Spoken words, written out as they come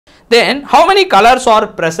Then how many colors are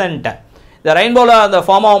present? The rainbow la the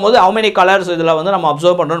form ஆகும்போது how many colors இதெல்லாம் வந்து நம்ம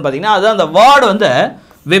observe பண்றோம்னு பாத்தீங்கன்னா அது அந்த word வந்து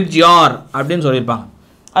Vibgyor அப்படினு சொல்லிருப்பாங்க.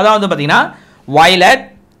 அதான் வந்து பாத்தீங்கன்னா violet,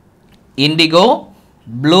 indigo,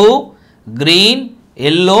 blue, green,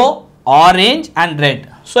 yellow, orange and red.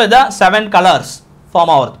 So இத 7 colors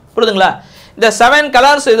form ஆகுது. புரியுதுங்களா? இந்த 7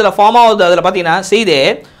 colors இதல form ஆகுது அதுல பாத்தீங்கன்னா see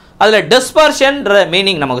there அதுல dispersion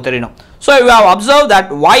meaning நமக்கு தெரியணும். So you have observed that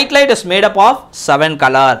white light is made up of 7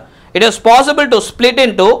 color. It is possible to split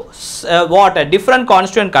into what different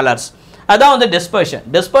constituent colors. அதான் வந்து dispersion.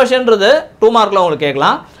 Dispersion ன்றது 2 மார்க்ல உங்களுக்கு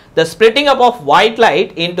கேட்கலாம். The splitting up of white light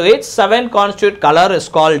into its 7 constituent color is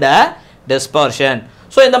called a dispersion.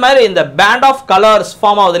 So இந்த மாதிரி இந்த band of colors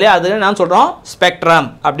form ஆகுதுலையா அது நான் சொல்றோம் spectrum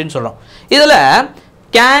அப்படினு சொல்றோம். இதுல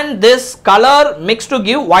can this color mix to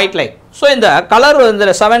give white light? So இந்த color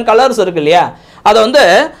இந்த 7 colors இருக்கு இல்லையா அத வந்து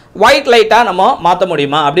white light ஆ நம்ம மாத்த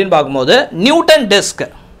முடியுமா அப்படினு பாக்கும்போது Newton disk.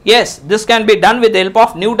 Yes, this can be done with the help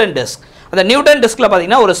of Newton disk. அந்த Newton diskல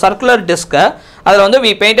பாத்தீங்கன்னா ஒரு circular disk அதுல வந்து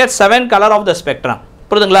we painted 7 color of the spectrum.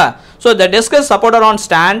 புரியுதுங்களா? So the disk is supported on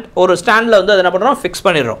stand. ஒரு ஸ்டாண்ட்ல வந்து அத என்ன பண்றோம் fix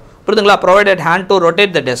பண்ணிரோம். புரியுதுங்களா? Provided hand to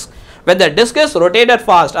rotate the disk. When the disk is rotated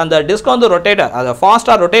fast and the disk வந்து rotate அத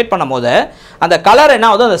ஃபாஸ்டா rotate பண்ணும்போது அந்த கலர் என்ன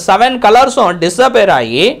ஆகுது அந்த 7 கலர்ஸும் disappear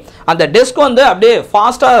ஆகி அந்த disk வந்து அப்படியே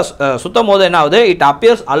ஃபாஸ்டா சுத்தம்போது என்ன ஆகுது it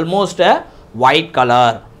appears almost a white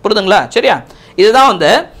color. புரியுதுங்களா? சரியா? இதுதான்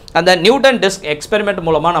வந்து அந்த நியூட்டன் டிஸ்க் எக்ஸ்பெரிமெண்ட்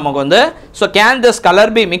மூலமா நமக்கு வந்து so can this color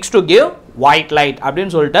be mixed to give white light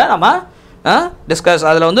அப்படினு சொல்லிட்டு நம்ம டிஸ்கஸ்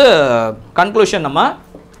அதுல வந்து கன்க்ளூஷன் நம்ம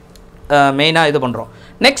மெயினா இது பண்றோம்.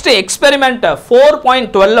 நெக்ஸ்ட் எக்ஸ்பெரிமெண்ட்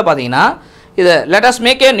 4.12 ல பாத்தீங்கன்னா இது let us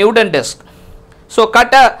make a Newton disk. So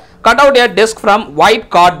cut out a disk from white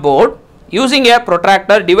cardboard using a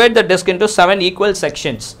protractor. Divide the disk into 7 equal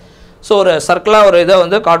sections. So ஒரு சர்க்குலா ஒரு இத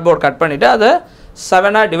வந்து கார்ட்போர்ட் கட் பண்ணிட்டு அத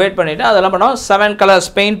 7 ஆ டிவைட் பண்ணிட்டு அதெல்லாம் பண்ணோம் 7 colours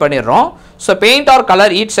paint பண்ணிரோம். So paint or color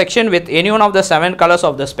each section with any one of the 7 colors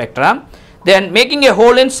of the spectrum. Then making a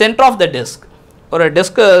hole in center of the disk. ஒரு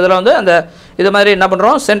disk இதல வந்து அந்த இது மாதிரி என்ன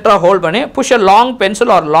பண்றோம் சென்டரா ஹோல்ட் பண்ணி push a long pencil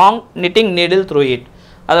or long knitting needle through it.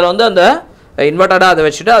 அதல வந்து அந்த இன்வெர்ட்டடா அத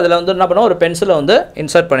வச்சிட்டு அதல வந்து என்ன பண்ணோம் ஒரு பென்சிலை வந்து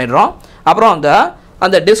இன்சர்ட் பண்ணிரோம். அப்புறம்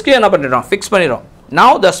அந்த டிஸ்கை என்ன பண்ணிரோம் fix பண்ணிரோம்.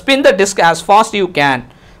 Now the spin the disk as fast you can.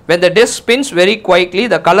 When the disk spins very quickly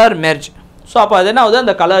the color merge. So அப்ப அது என்ன ஆகுது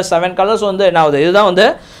அந்த கலர் 7 கலர்ஸ் வந்து என்ன ஆகுது இதுதான் வந்து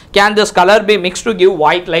can this color be mixed to give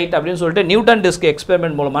white light அப்படினு சொல்லிட்டு நியூட்டன் டிஸ்க்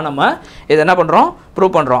எக்ஸ்பெரிமெண்ட் மூலமா நம்ம இத என்ன பண்றோம்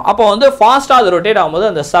ப்ரூவ் பண்றோம். அப்ப வந்து ஃபாஸ்டா அது ரொட்டேட் ஆகும்போது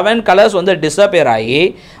அந்த 7 கலர்ஸ் வந்து டிஸப்பியர் ஆகி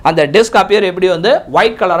அந்த டிஸ்க் அப்பியர் எப்படி வந்து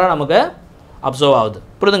ஒயிட் கலரா நமக்கு அப்சர்வ் ஆகுது.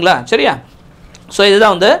 புரியுதுங்களா? சரியா? சோ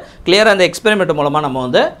இதுதான் வந்து கிளியரா அந்த எக்ஸ்பெரிமெண்ட் மூலமா நம்ம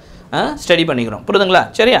வந்து ஸ்டடி பண்ணிக்கிறோம். புரியுதுங்களா?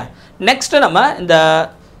 சரியா? நெக்ஸ்ட் நம்ம இந்த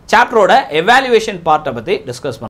சாப்டரோட எவாலுவேஷன் பார்ட்ட பத்தி டிஸ்கஸ்